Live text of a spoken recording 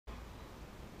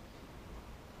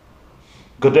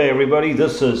Good day everybody,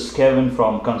 this is Kevin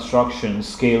from Construction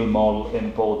Scale Model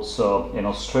Imports in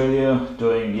Australia,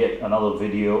 doing yet another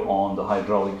video on the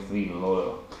hydraulic wheel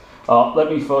loader.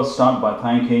 Let me first start by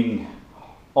thanking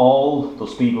all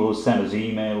those people who sent us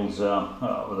emails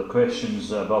with the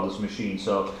questions about this machine.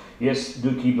 So yes,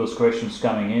 do keep those questions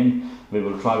coming in. We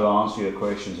will try to answer your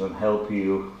questions and help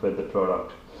you with the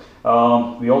product.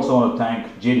 We also want to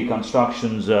thank JD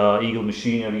Construction's Eagle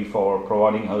Machinery for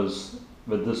providing us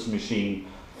with this machine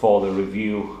for the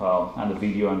review and the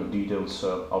video and the details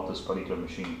of this particular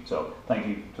machine. So thank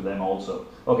you to them also.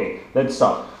 Okay, let's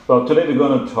start. Well, today we're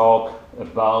going to talk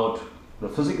about the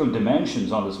physical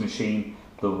dimensions on this machine,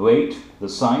 the weight, the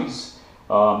size,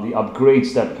 the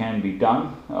upgrades that can be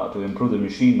done to improve the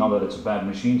machine. Not that it's a bad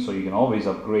machine, so you can always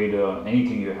upgrade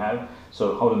anything you have.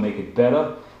 So how to make it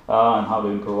better and how to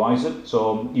improvise it,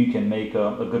 so you can make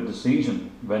a good decision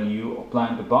when you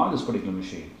plan to buy this particular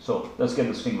machine. So let's get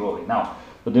this thing rolling. Now,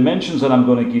 the dimensions that I'm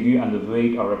going to give you and the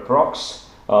weight are approx.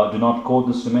 Do not quote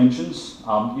these dimensions.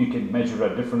 You can measure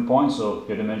at different points, so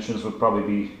your dimensions will probably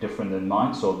be different than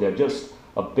mine. So they're just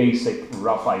a basic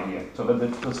rough idea. So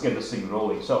let's get this thing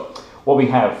rolling. So what we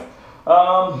have,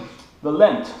 the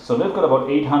length. So they've got about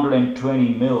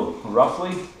 820 mil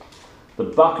roughly. The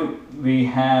bucket we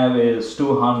have is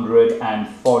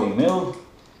 240 mil.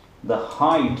 The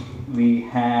height we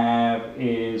have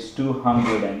is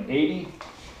 280.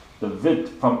 The width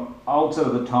from outside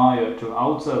of the tire to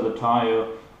outside of the tire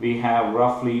we have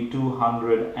roughly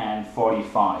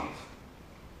 245.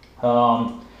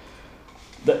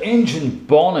 The engine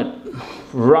bonnet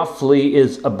roughly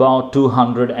is about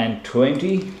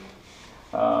 220.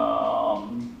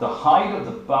 The height of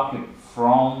the bucket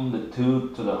from the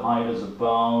tooth to the height is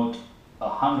about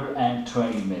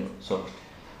 120 mil. So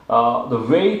the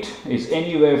weight is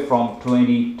anywhere from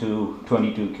 20 to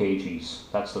 22 kgs.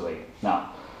 That's the weight.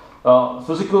 Now,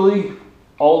 physically,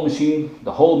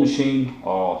 the whole machine,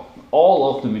 or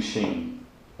all of the machine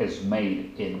is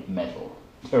made in metal.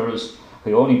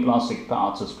 The only plastic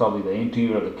parts is probably the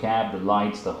interior of the cab, the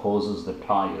lights, the hoses, the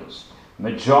tires.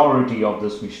 Majority of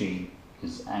this machine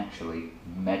is actually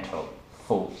metal,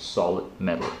 full solid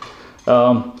metal.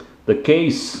 The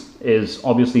case is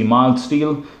obviously mild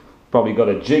steel, probably got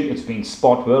a jig. It's been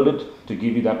spot welded to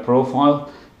give you that profile.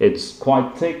 It's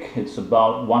quite thick. It's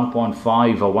about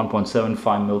 1.5 or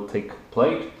 1.75 mil thick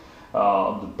plate.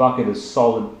 The bucket is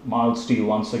solid mild steel.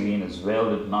 Once again, is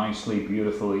welded nicely,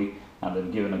 beautifully, and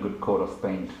then given a good coat of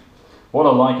paint. What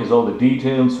I like is all the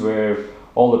details where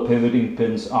all the pivoting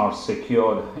pins are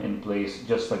secured in place,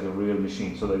 just like a real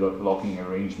machine. So they've got locking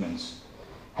arrangements.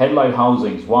 Headlight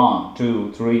housings, 1,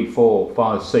 2, 3, 4,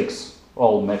 5, 6,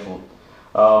 all metal.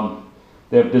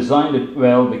 They've designed it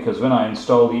well, because when I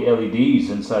install the LEDs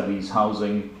inside these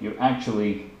housing, you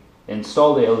actually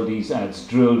install the LEDs and it's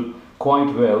drilled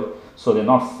quite well, so they're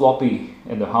not floppy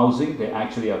in the housing. They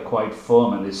actually are quite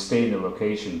firm and they stay in the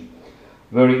location.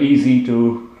 Very easy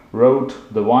to route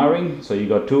the wiring. So you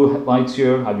got two lights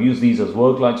here. I've used these as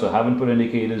work lights, so I haven't put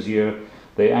indicators here.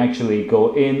 They actually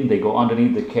go in, they go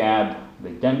underneath the cab,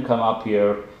 they then come up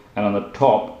here, and on the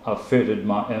top I've fitted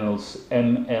my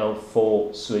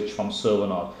ML4 switch from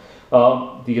Servonaut.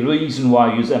 The reason why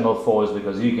I use ML4 is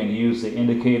because you can use the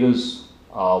indicators,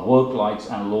 work lights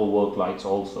and low work lights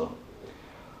also.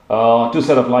 Two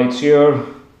set of lights here,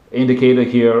 indicator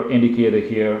here, indicator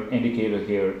here, indicator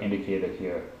here, indicator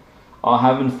here. I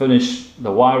haven't finished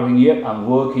the wiring yet, I'm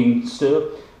working still,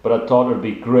 but I thought it would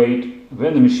be great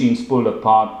when the machine's pulled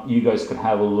apart, you guys could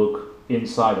have a look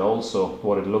inside also,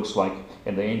 what it looks like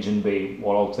in the engine bay,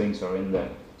 what all things are in there.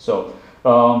 So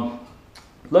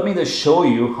let me just show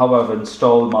you how I've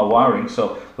installed my wiring.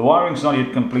 So the wiring's not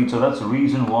yet complete, so that's the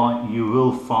reason why you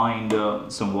will find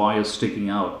some wires sticking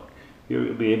out. Here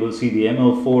you'll be able to see the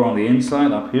ML4 on the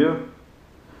inside up here.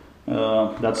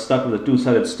 That's stuck with a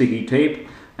two-sided sticky tape,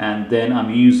 and then I'm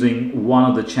using one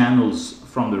of the channels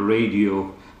from the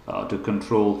radio to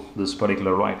control this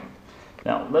particular writing.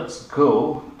 Now let's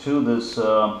go to this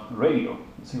radio.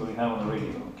 Let's see what we have on the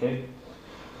radio. Okay,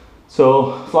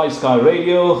 so Fly Sky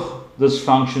radio. This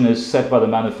function is set by the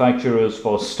manufacturers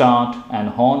for start and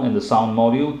horn in the sound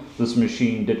module. This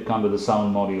machine did come with the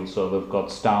sound module, so we've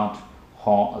got start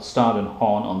and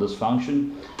horn on this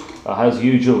function. As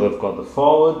usual, we've got the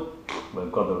forward,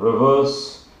 we've got the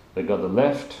reverse, we've got the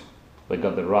left, we've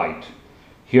got the right.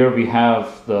 Here we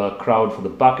have the crowd for the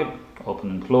bucket, open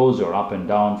and close, or up and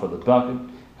down for the bucket,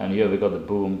 and here we got the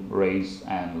boom, raise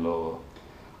and lower.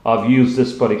 I've used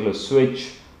this particular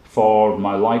switch for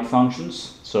my light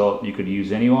functions, so you could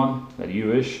use any one that you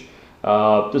wish.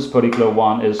 This particular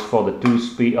one is for the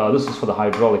 2-speed, this is for the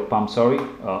hydraulic pump, sorry,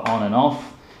 on and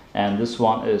off. and this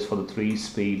one is for the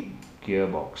 3-speed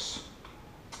gearbox.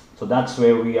 So that's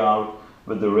where we are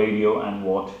with the radio and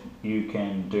what you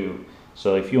can do.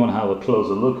 So if you want to have a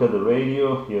closer look at the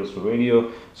radio, here's the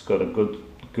radio. It's got a good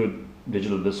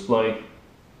digital display.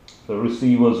 The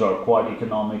receivers are quite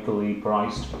economically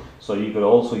priced, so you could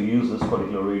also use this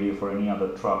particular radio for any other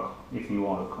truck if you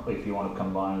want to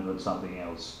combine it with something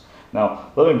else.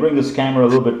 Now let me bring this camera a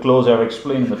little bit closer. I've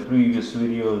explained in the previous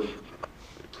videos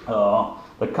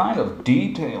the kind of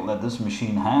detail that this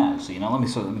machine has. You know, let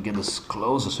me get this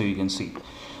closer so you can see.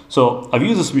 So I've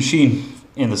used this machine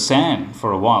in the sand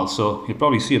for a while, so you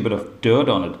probably see a bit of dirt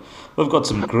on it. We've got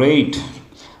some great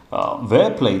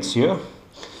wear plates here.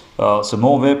 Some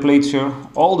more wear plates here.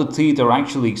 All the teeth are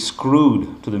actually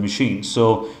screwed to the machine,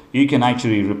 so you can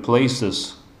actually replace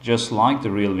this just like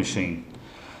the real machine.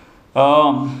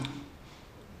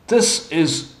 This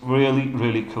is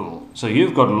really cool. So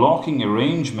you've got locking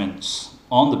arrangements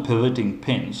on the pivoting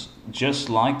pins just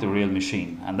like the real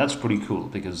machine, and that's pretty cool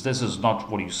because this is not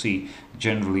what you see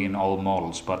generally in all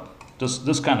models, but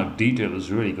this kind of detail is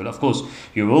really good. Of course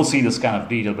you will see this kind of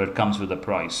detail, but it comes with a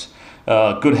price.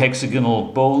 Good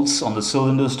hexagonal bolts on the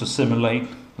cylinders to simulate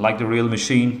like the real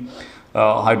machine.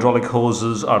 Hydraulic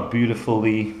hoses are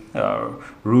beautifully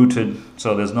routed,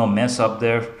 so there's no mess up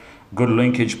there. Good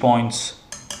linkage points.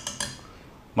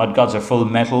 Mudguards are full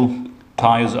metal.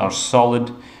 Tires are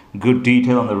solid. Good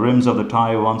detail on the rims of the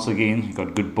tire. Once again, you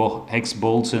got good hex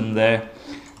bolts in there.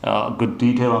 Good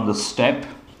detail on the step.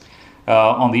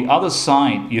 On the other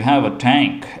side you have a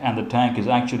tank, and the tank is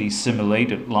actually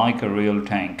simulated like a real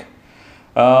tank.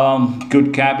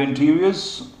 Good cab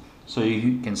interiors, so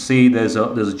you can see there's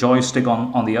a joystick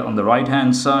on the right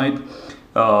hand side.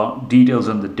 Details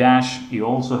on the dash. You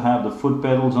also have the foot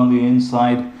pedals on the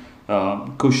inside.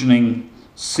 Cushioning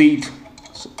seat.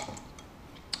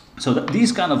 So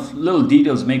these kind of little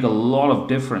details make a lot of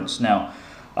difference. Now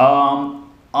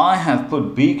I have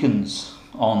put beacons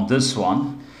on this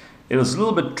one. It was a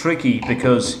little bit tricky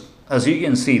because, as you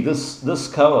can see, this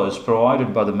cover is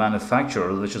provided by the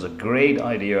manufacturer, which is a great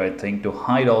idea, I think, to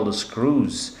hide all the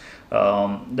screws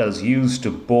that is used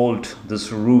to bolt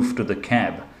this roof to the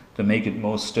cab to make it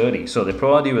more sturdy. So they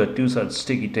provide you with a 2-sided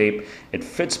sticky tape. It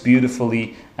fits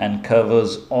beautifully and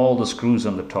covers all the screws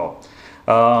on the top.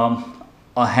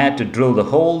 I had to drill the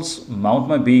holes, mount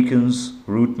my beacons,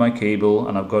 route my cable,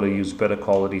 and I've got to use better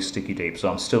quality sticky tape. So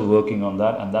I'm still working on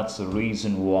that, and that's the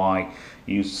reason why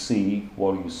you see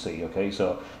what you see. Okay,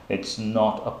 so it's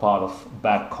not a part of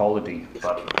bad quality,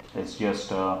 but it's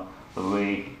just the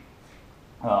way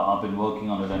I've been working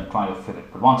on it and trying to fit it.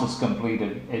 But once it's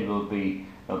completed, it'll be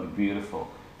beautiful.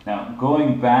 Now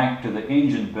going back to the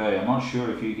engine bay, I'm not sure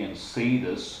if you can see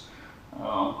this.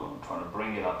 I'm trying to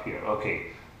bring it up here.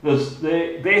 Okay.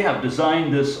 They have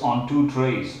designed this on 2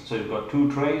 trays. So you've got 2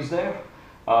 trays there,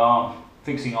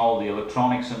 fixing all the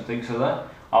electronics and things like that.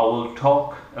 I will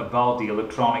talk about the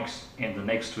electronics in the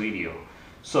next video.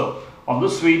 So on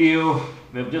this video,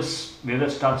 we've just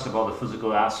touched about the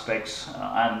physical aspects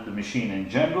and the machine in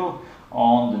general.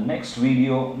 On the next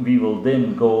video, we will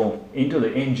then go into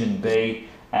the engine bay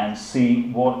and see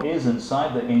what is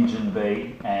inside the engine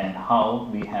bay and how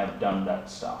we have done that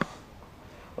stuff.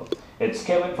 It's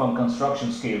Kevin from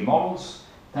Construction Scale Models.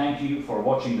 Thank you for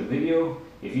watching the video.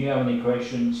 If you have any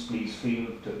questions, please feel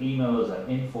to email us at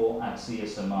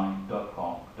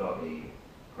info@csmi.com.au.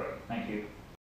 Great, thank you.